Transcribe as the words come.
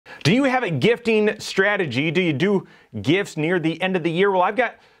Do you have a gifting strategy? Do you do gifts near the end of the year? Well, I've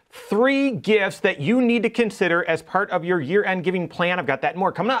got 3 gifts that you need to consider as part of your year-end giving plan. I've got that and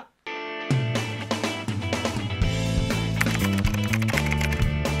more coming up.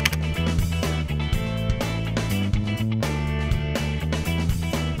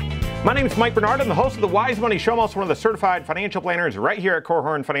 My name is Mike Bernard. I'm the host of the Wise Money Show. I'm also one of the certified financial planners right here at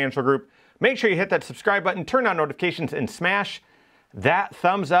Korhorn Financial Group. Make sure you hit that subscribe button, turn on notifications, and smash that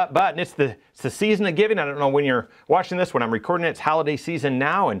thumbs up button. It's the season of giving. I don't know when you're watching this, when I'm recording it, it's holiday season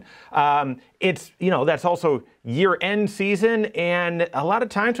now. And it's, that's also year-end season. And a lot of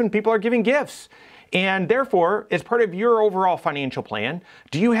times when people are giving gifts. And therefore, as part of your overall financial plan,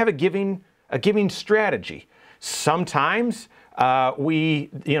 do you have a giving strategy? Sometimes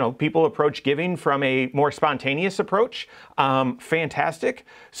people approach giving from a more spontaneous approach. Fantastic.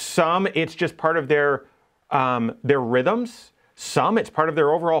 Some, it's just part of their rhythms. Some, it's part of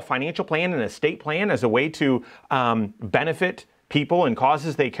their overall financial plan and estate plan as a way to benefit people and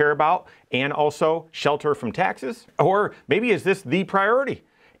causes they care about and also shelter from taxes. Or maybe is this the priority?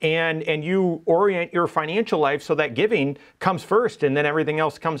 And you orient your financial life so that giving comes first and then everything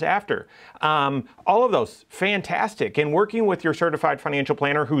else comes after. All of those, fantastic. And working with your certified financial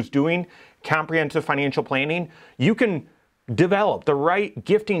planner who's doing comprehensive financial planning, you can develop the right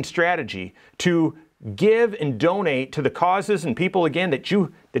gifting strategy to give and donate to the causes and people, again, that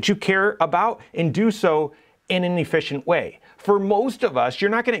you care about, and do so in an efficient way. For most of us, you're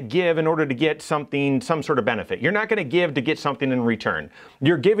not going to give in order to get something, some sort of benefit. You're not going to give to get something in return.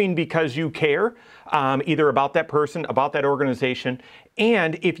 You're giving because you care, either about that person, about that organization,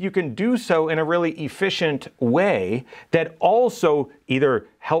 and if you can do so in a really efficient way that also either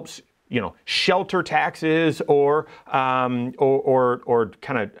helps shelter taxes or kind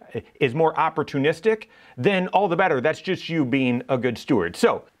of is more opportunistic, then all the better. That's just you being a good steward.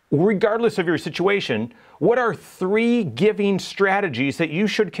 So regardless of your situation, what are 3 giving strategies that you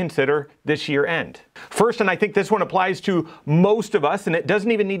should consider this year end? First, and I think this one applies to most of us, and it doesn't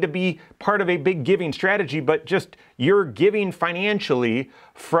even need to be part of a big giving strategy, but just you're giving financially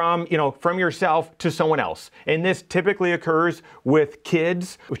from yourself to someone else. And this typically occurs with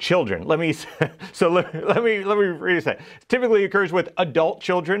children. Let me rephrase that. It typically occurs with adult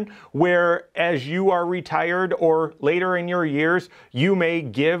children, where as you are retired or later in your years, you may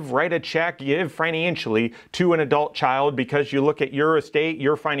write a check, give financially to an adult child because you look at your estate,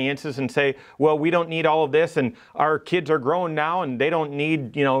 your finances, and say, well, we don't need all of this, and our kids are grown now and they don't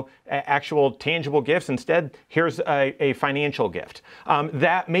need, actual tangible gifts. Instead, here's a financial gift.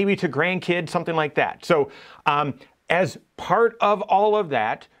 That maybe to grandkids, something like that. So as part of all of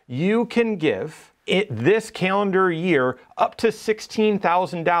that, you can give this calendar year up to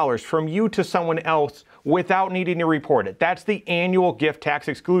 $16,000 from you to someone else without needing to report it. That's the annual gift tax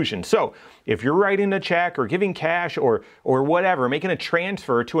exclusion. So if you're writing a check or giving cash or whatever, making a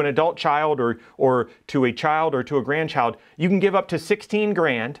transfer to an adult child or to a child or to a grandchild, you can give up to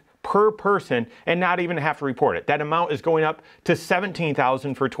 $16,000 per person and not even have to report it. That amount is going up to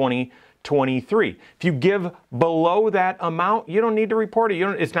 $17,000 for 2023. If you give below that amount, you don't need to report it.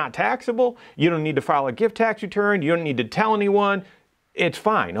 It's not taxable. You don't need to file a gift tax return. You don't need to tell anyone. It's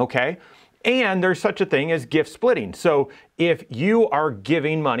fine, okay? And there's such a thing as gift splitting. So if you are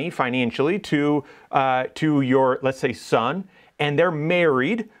giving money financially to your, let's say, son, and they're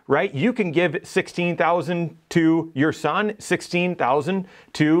married, right? You can give $16,000 to your son, $16,000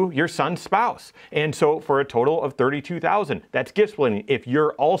 to your son's spouse. And so for a total of $32,000. That's gift splitting. If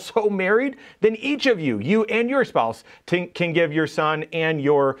you're also married, then each of you and your spouse can give your son and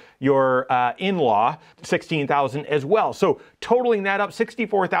your in-law $16,000 as well. So totaling that up,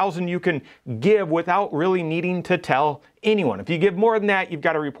 $64,000 you can give without really needing to tell anyone. If you give more than that, you've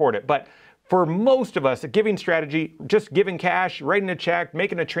got to report it. But for most of us, a giving strategy, just giving cash, writing a check,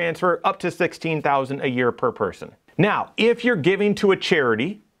 making a transfer, up to $16,000 a year per person. Now, if you're giving to a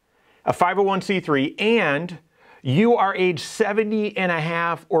charity, a 501c3, and you are age 70 and a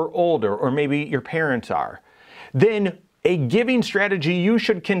half or older, or maybe your parents are, then a giving strategy you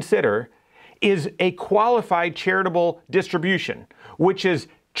should consider is a qualified charitable distribution, which is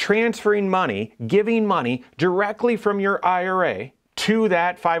transferring money, giving money directly from your IRA to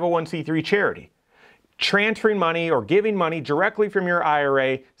that 501c3 charity. Transferring money or giving money directly from your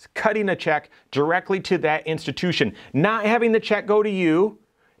IRA, cutting a check directly to that institution, not having the check go to you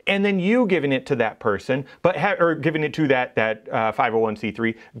and then you giving it to that person, or giving it to that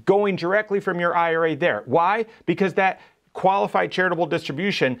 501c3, going directly from your IRA there. Why? Because that qualified charitable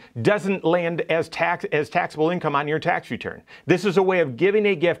distribution doesn't land as taxable income on your tax return. This is a way of giving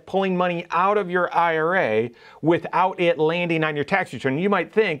a gift, pulling money out of your IRA without it landing on your tax return. You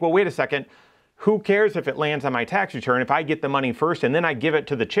might think, well, wait a second, who cares if it lands on my tax return? If I get the money first and then I give it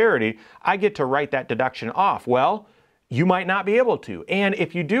to the charity, I get to write that deduction off. Well, you might not be able to. And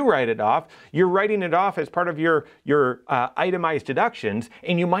if you do write it off, you're writing it off as part of your itemized deductions,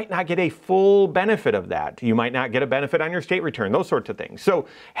 and you might not get a full benefit of that. You might not get a benefit on your state return, those sorts of things. So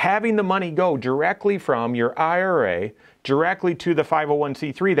having the money go directly from your IRA directly to the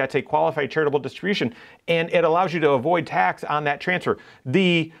 501c3, that's a qualified charitable distribution, and it allows you to avoid tax on that transfer.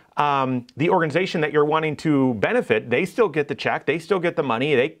 The organization that you're wanting to benefit, they still get the check, they still get the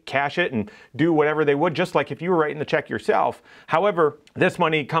money, they cash it and do whatever they would, just like if you were writing the check yourself. However, this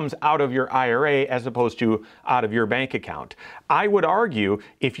money comes out of your IRA as opposed to out of your bank account. I would argue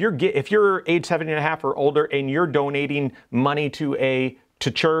if you're age 70 and a half or older and you're donating money to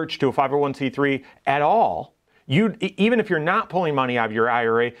church, to a 501c3 at all, even if you're not pulling money out of your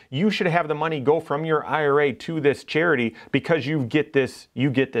IRA, you should have the money go from your IRA to this charity because you get this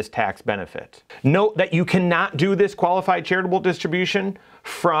tax benefit. Note that you cannot do this qualified charitable distribution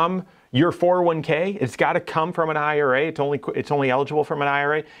from your 401k. It's got to come from an IRA. It's only eligible from an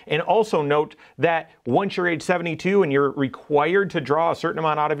IRA. And also note that once you're age 72 and you're required to draw a certain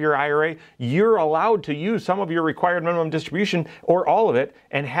amount out of your IRA, you're allowed to use some of your required minimum distribution or all of it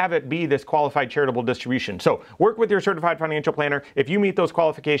and have it be this qualified charitable distribution. So work with your certified financial planner. If you meet those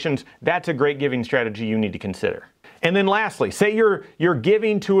qualifications, that's a great giving strategy you need to consider. And then lastly, say you're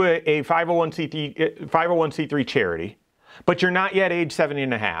giving to a 501c3 charity, but you're not yet age 70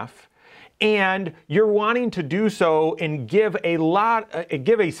 and a half. And you're wanting to do so and give a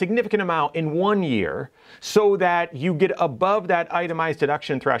significant amount in 1 year so that you get above that itemized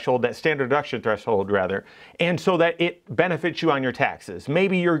deduction threshold, that standard deduction threshold rather, and so that it benefits you on your taxes.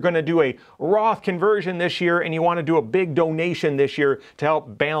 Maybe you're going to do a Roth conversion this year and you want to do a big donation this year to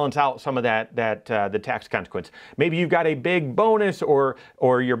help balance out some of the tax consequence. Maybe you've got a big bonus or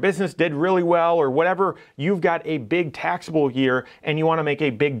your business did really well or whatever. You've got a big taxable year and you want to make a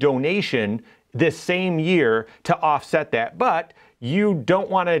big donation this same year to offset that, but you don't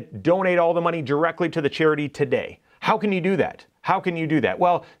want to donate all the money directly to the charity today. How can you do that? How can you do that?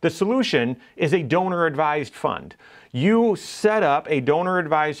 Well, the solution is a donor-advised fund. You set up a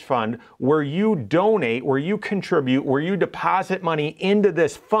donor-advised fund where you donate, where you contribute, where you deposit money into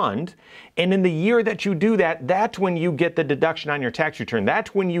this fund, and in the year that you do that, that's when you get the deduction on your tax return.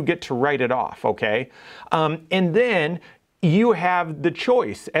 That's when you get to write it off, okay? And then you have the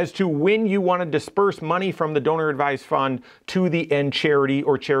choice as to when you want to disperse money from the donor-advised fund to the end charity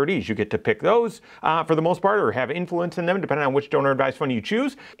or charities. You get to pick those for the most part, or have influence in them depending on which donor-advised fund you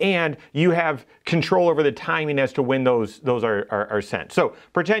choose, and you have control over the timing as to when those are sent. So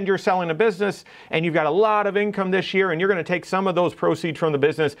pretend you're selling a business and you've got a lot of income this year and you're going to take some of those proceeds from the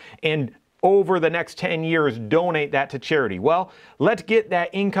business and over the next 10 years, donate that to charity. Well, let's get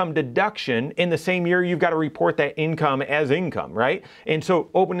that income deduction in the same year. You've got to report that income as income, right? And so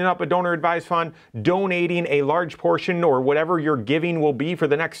opening up a donor advised fund, donating a large portion or whatever your giving will be for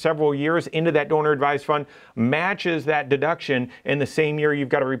the next several years into that donor advised fund matches that deduction in the same year. You've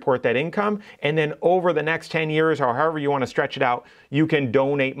got to report that income. And then over the next 10 years or however you want to stretch it out, you can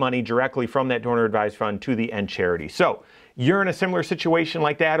donate money directly from that donor advised fund to the end charity. So you're in a similar situation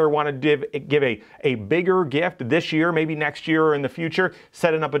like that or want to give a bigger gift this year, maybe next year or in the future,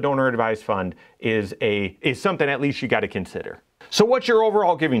 setting up a donor advised fund is something at least you got to consider. So what's your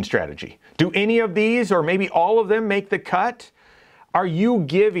overall giving strategy? Do any of these or maybe all of them make the cut? Are you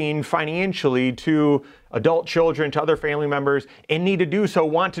giving financially to adult children, to other family members, and need to do so,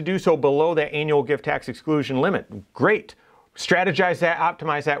 want to do so below that annual gift tax exclusion limit? Great. Strategize that,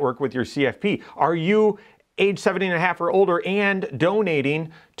 optimize that, work with your CFP. Are you age 70 and a half or older and donating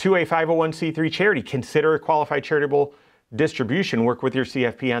to a 501c3 charity? Consider a qualified charitable distribution, work with your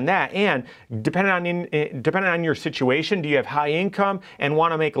CFP on that. And depending on your situation, do you have high income and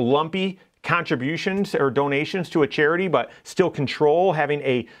want to make lumpy contributions or donations to a charity, but still control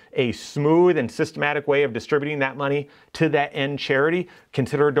having a smooth and systematic way of distributing that money to that end charity?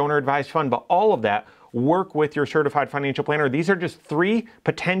 Consider a donor advised fund, but all of that, work with your certified financial planner. These are just 3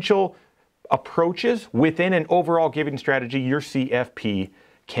 potential approaches within an overall giving strategy your CFP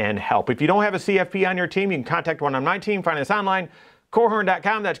can help. If you don't have a CFP on your team, you can contact one on my team, find us online,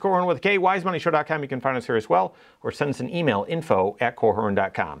 Korhorn.com, that's Korhorn with a K, wisemoneyshow.com, you can find us here as well, or send us an email,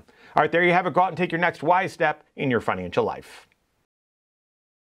 info@korhorn.com. All right, there you have it. Go out and take your next wise step in your financial life.